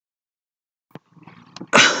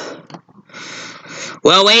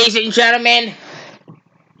Well, ladies and gentlemen,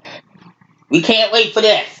 we can't wait for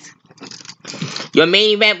this. Your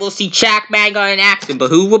main event will see Track Manga in action, but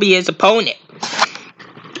who will be his opponent?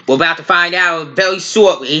 We're about to find out very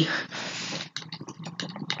shortly.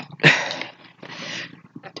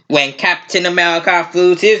 When Captain America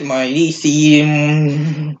flew his mighty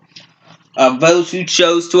seal, of those who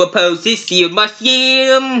chose to oppose his seal must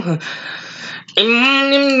yield.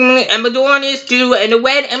 And the dawn is due, and the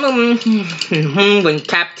wet when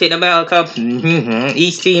Captain America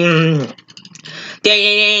he seen.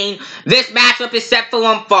 This matchup is set for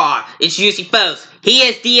one fall. It's usually first. He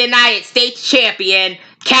is the United States Champion,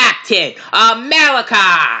 Captain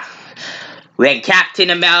America. When Captain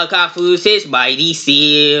America flew his mighty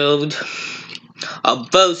shield of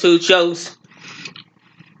those who chose.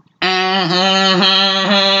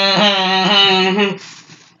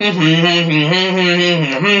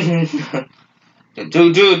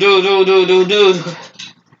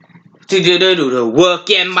 Work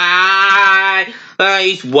in my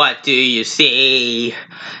eyes, what do you see?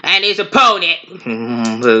 And his opponent,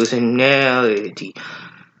 personality,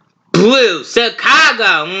 Blue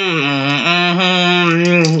Chicago.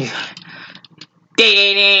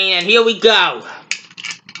 And here we go.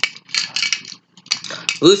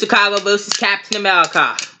 Blue Chicago versus Captain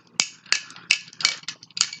America.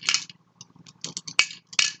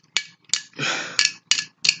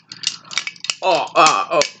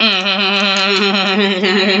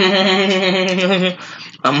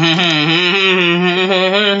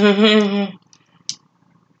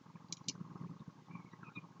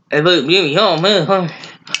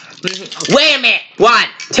 Wait a minute! 1,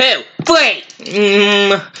 2, 3!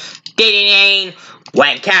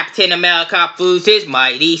 When Captain America flew his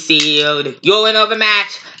mighty shield, you're in over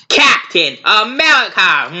match, Captain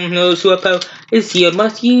America! Those who oppose his shield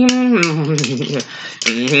must yield.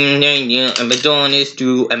 And the dawn is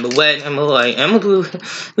through, and the wet, and the light, and the blue.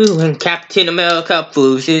 When Captain America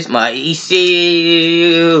flew his mighty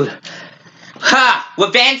shield. Ha!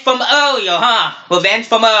 Revenge from earlier, huh? Revenge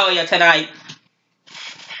from earlier tonight.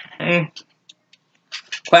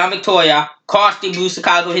 Crown Victoria costing Blue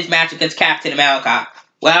Chicago his match against Captain America.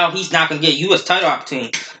 Well, he's not going to get you his title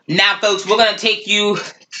opportunity. Now, folks, we're going to take you...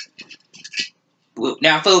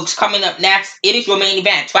 Now, folks, coming up next, it is your main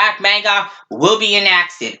event. Track Manga will be in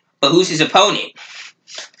action. But who's his opponent?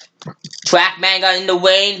 Track Manga in the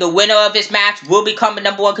ring. The winner of this match will become the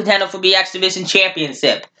 #1 contender for the X Division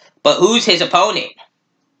Championship. But who's his opponent?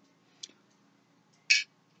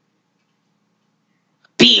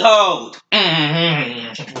 Behold!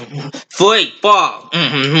 Free fall.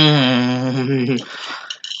 And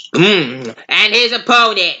his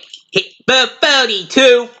opponent, the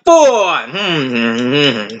 32-4.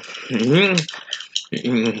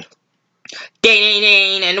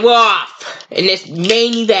 And we're off in this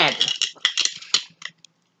main event.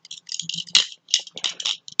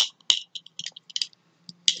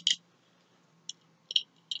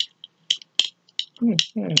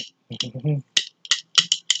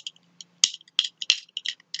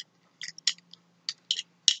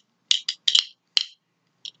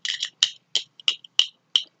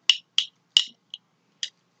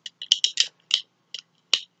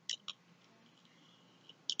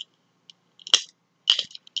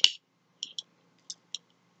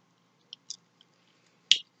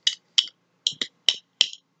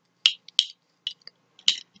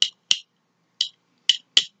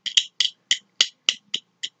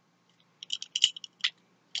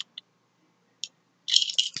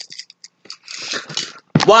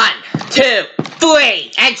 One, 2,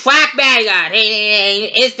 3, and Track Manga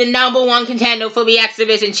is the #1 contender for the X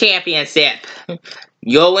Division Championship.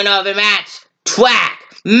 Your winner of the match, Track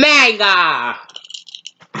Manga.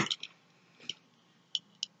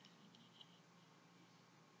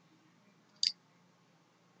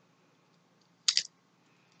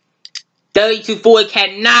 (32-4)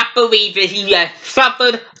 cannot believe that he has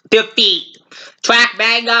suffered defeat. Track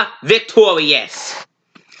Manga victorious.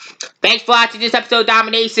 Thanks for watching this episode of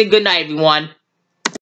Domination. Good night, everyone.